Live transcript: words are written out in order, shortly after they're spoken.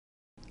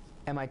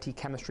MIT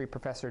chemistry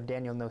professor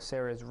Daniel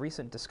Nocera's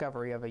recent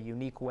discovery of a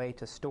unique way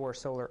to store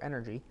solar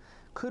energy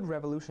could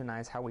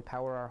revolutionize how we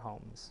power our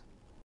homes.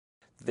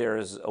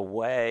 There's a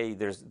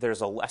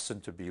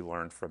lesson to be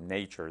learned from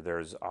nature.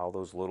 There's all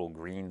those little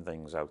green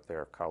things out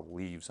there called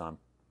leaves on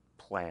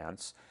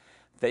plants.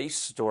 They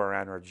store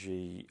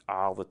energy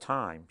all the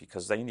time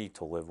because they need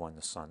to live when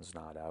the sun's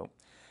not out.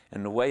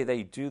 And the way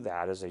they do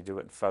that is they do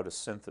it in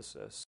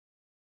photosynthesis.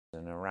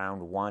 In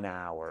around 1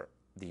 hour,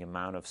 the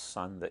amount of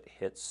sun that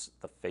hits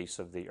the face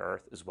of the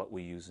earth is what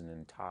we use an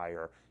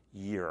entire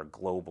year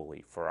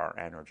globally for our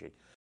energy.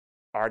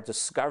 Our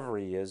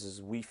discovery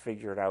is we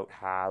figured out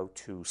how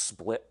to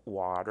split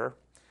water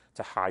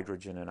to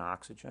hydrogen and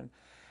oxygen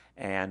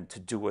and to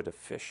do it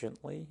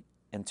efficiently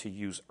and to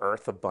use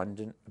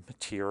earth-abundant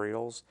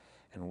materials.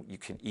 And you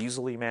can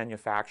easily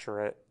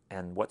manufacture it.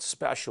 And what's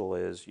special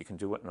is you can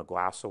do it in a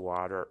glass of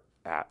water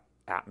at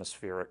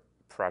atmospheric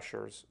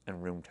pressures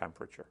and room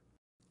temperature.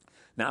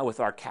 Now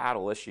with our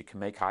catalyst, you can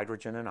make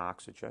hydrogen and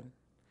oxygen.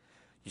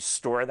 You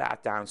store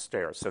that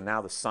downstairs. So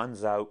now the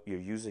sun's out, you're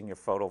using your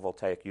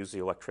photovoltaic, use the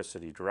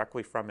electricity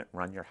directly from it,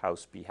 run your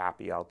house, be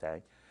happy all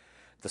day.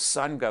 The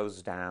sun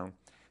goes down,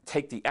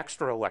 take the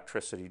extra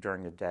electricity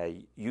during the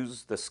day,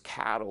 use this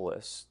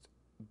catalyst,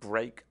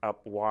 break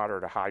up water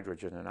to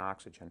hydrogen and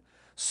oxygen,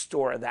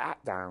 store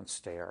that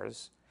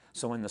downstairs.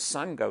 So when the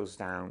sun goes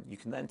down, you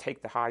can then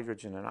take the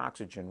hydrogen and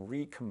oxygen,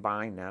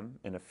 recombine them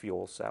in a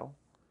fuel cell,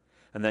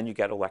 and then you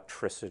get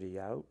electricity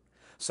out.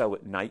 So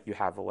at night you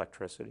have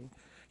electricity.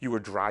 You were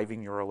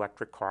driving your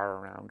electric car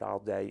around all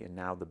day and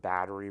now the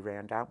battery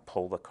ran down,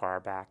 pull the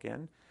car back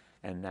in,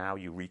 and now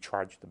you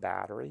recharge the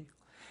battery.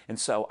 And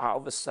so all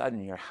of a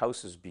sudden your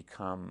house has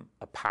become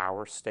a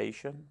power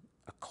station,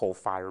 a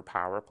coal-fired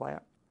power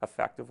plant,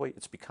 effectively.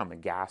 It's become a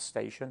gas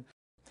station.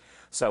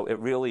 So it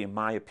really, in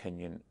my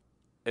opinion,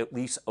 at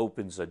least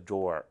opens a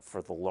door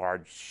for the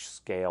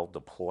large-scale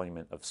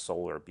deployment of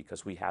solar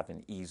because we have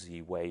an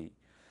easy way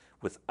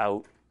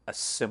without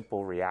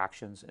simple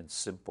reactions and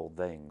simple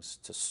things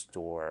to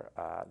store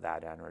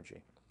that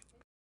energy.